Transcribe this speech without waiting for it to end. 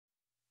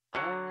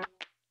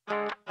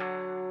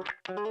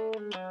Ladies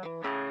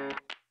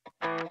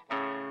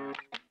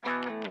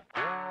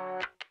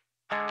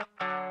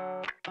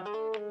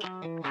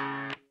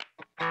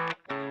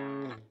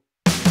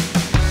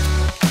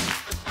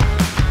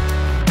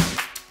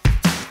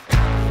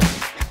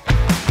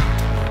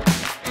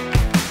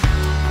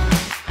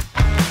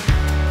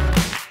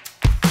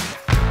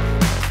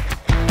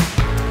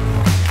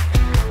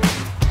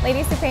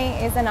Who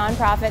Paint is a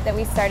nonprofit that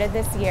we started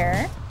this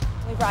year.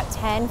 We brought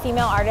 10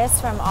 female artists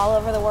from all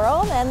over the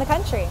world and the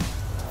country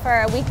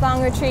for a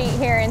week-long retreat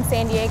here in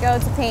San Diego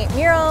to paint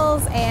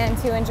murals and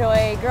to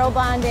enjoy girl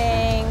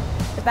bonding,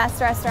 the best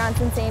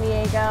restaurants in San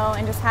Diego,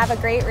 and just have a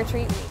great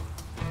retreat week.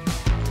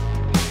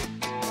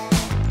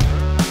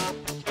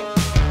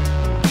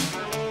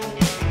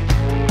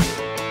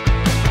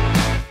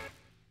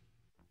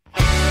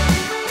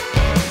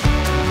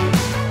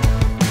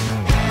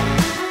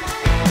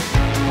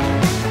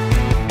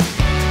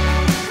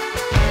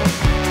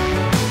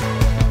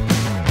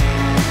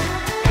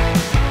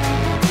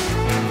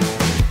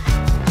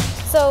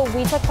 So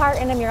we took part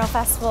in a mural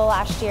festival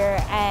last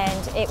year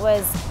and it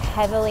was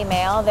heavily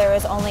male. There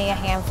was only a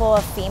handful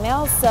of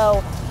females,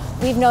 so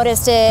we've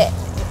noticed it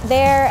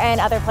there and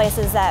other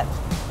places that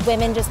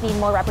women just need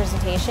more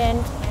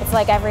representation. It's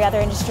like every other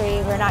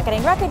industry, we're not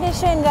getting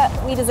recognition that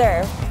we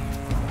deserve.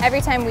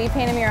 Every time we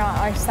paint a mural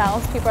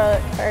ourselves, people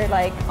are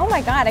like, oh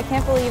my God, I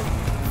can't believe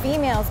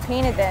females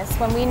painted this,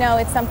 when we know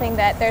it's something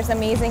that there's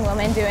amazing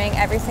women doing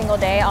every single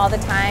day, all the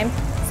time.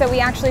 So we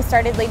actually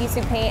started Ladies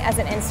Who Paint as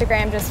an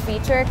Instagram just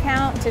feature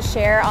account to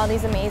share all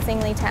these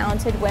amazingly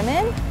talented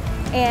women,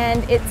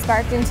 and it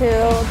sparked into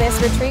this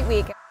retreat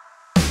week.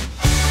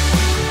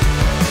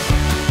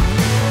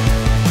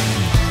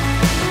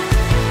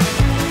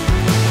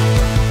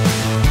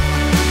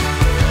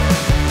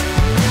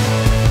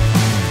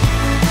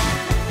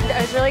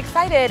 I was really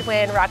excited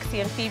when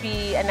Roxy and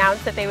Phoebe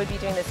announced that they would be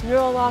doing this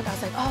mural walk. I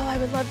was like, oh, I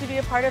would love to be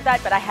a part of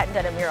that, but I hadn't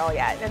done a mural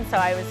yet. And so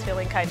I was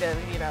feeling kind of,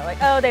 like,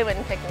 oh, they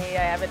wouldn't pick me,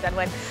 I haven't done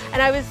one.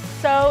 And I was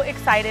so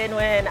excited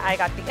when I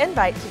got the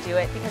invite to do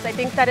it, because I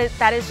think that is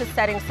just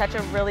setting such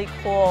a really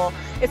cool,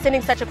 it's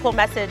sending such a cool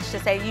message to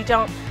say you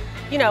don't,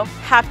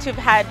 have to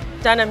have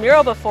done a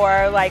mural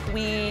before. Like,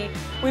 we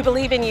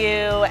believe in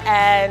you,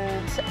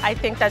 and I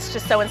think that's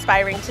just so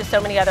inspiring to so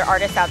many other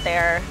artists out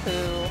there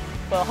who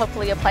will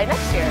hopefully apply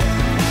next year.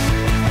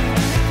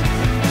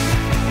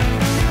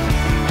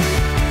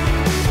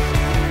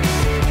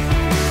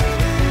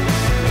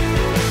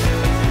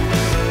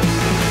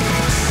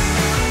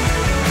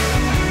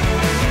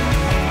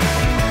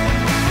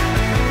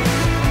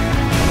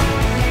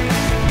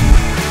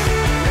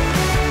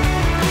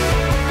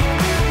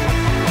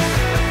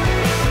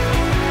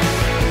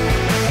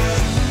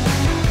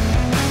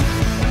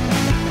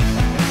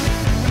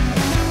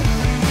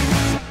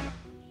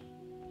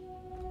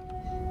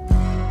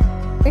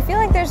 We feel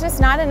like there's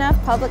just not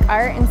enough public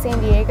art in San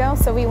Diego,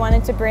 so we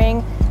wanted to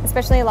bring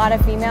especially a lot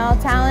of female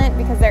talent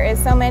because there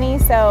is so many.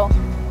 So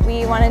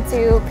we wanted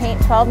to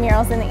paint 12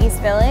 murals in the East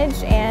Village,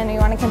 and we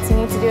want to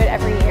continue to do it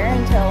every year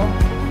until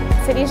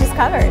the city's just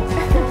covered.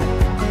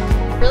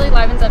 Really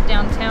livens up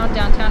downtown.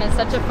 Downtown is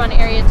such a fun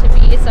area to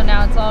be, so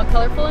now it's all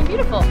colorful and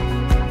beautiful.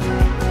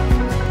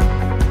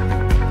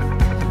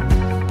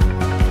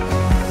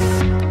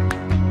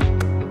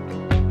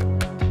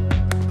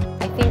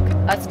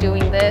 Us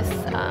doing this,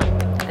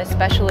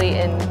 especially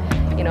in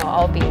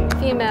all being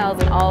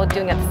females and all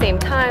doing it at the same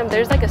time,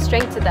 there's like a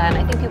strength to that, and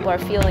I think people are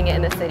feeling it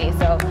in the city.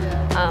 So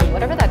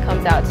whatever that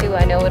comes out to,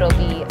 I know it'll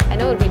be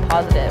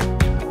positive.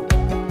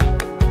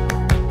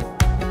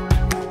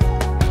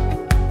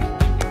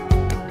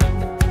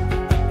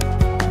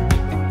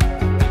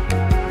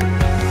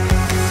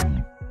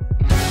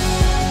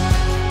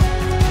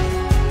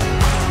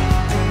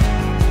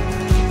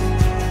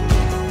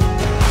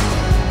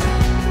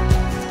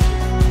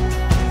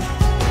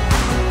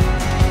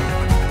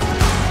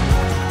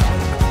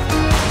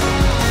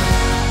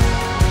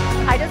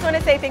 I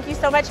want to say thank you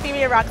so much,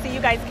 Phoebe and Roxy. You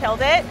guys killed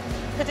it.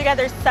 Put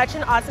together such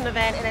an awesome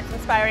event, and it's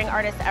inspiring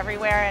artists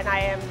everywhere, and I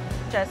am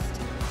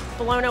just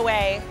blown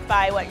away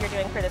by what you're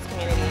doing for this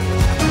community.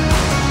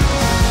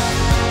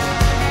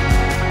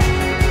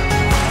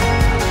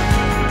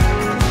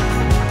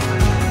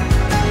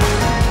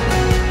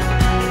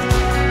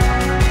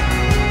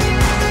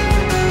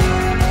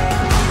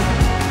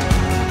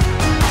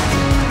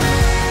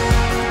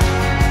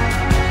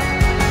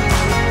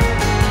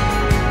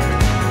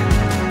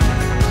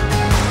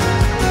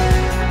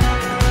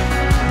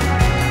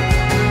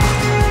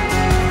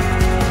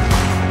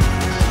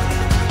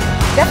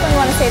 Definitely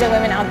want to say to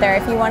women out there,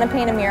 if you want to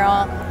paint a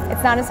mural,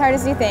 it's not as hard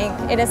as you think.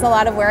 It is a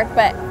lot of work,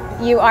 but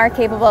you are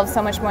capable of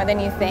so much more than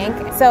you think.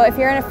 So if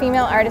you're a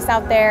female artist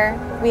out there,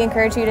 we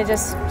encourage you to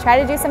just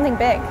try to do something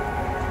big.